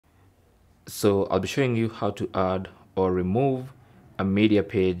So I'll be showing you how to add or remove a media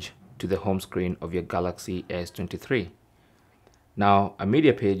page to the home screen of your Galaxy S23. Now, a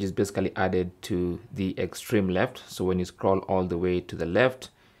media page is basically added to the extreme left. So when you scroll all the way to the left,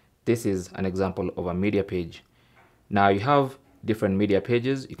 this is an example of a media page. Now you have different media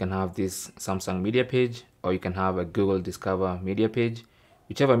pages. You can have this Samsung media page, or you can have a Google Discover media page.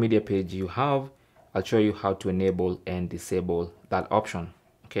 Whichever media page you have, I'll show you how to enable and disable that option,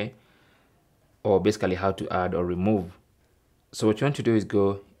 okay? Or basically how to add or remove. So what you want to do is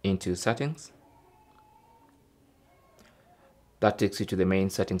go into settings. That takes you to the main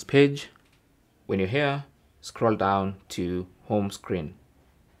settings page. When you're here, scroll down to home screen.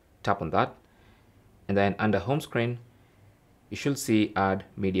 Tap on that. And then under home screen, you should see add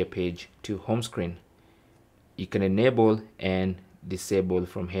media page to home screen. You can enable and disable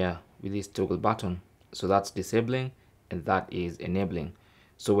from here with this toggle button. So that's disabling and that is enabling.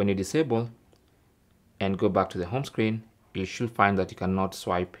 So when you disable and go back to the home screen, you should find that you cannot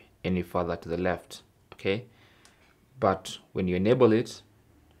swipe any further to the left, okay? But when you enable it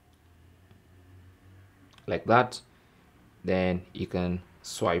like that, then you can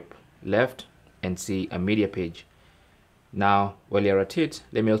swipe left and see a media page. Now, while you're at it,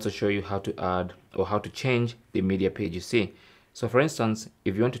 let me also show you how to add or how to change the media page you see. So for instance,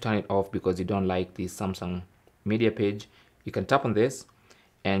 if you want to turn it off because you don't like the Samsung media page, you can tap on this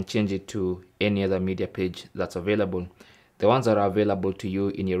and change it to any other media page that's available. The ones that are available to you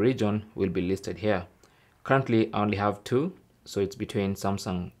in your region will be listed here. Currently, I only have two, so it's between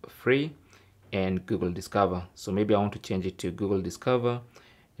Samsung Free and Google Discover. So maybe I want to change it to Google Discover.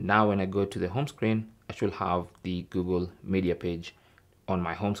 And now when I go to the home screen, I should have the Google media page on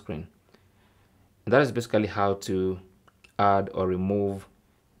my home screen. And that is basically how to add or remove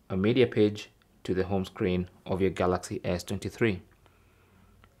a media page to the home screen of your Galaxy S23.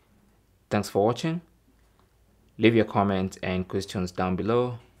 Thanks for watching. Leave your comments and questions down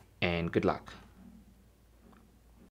below, and good luck.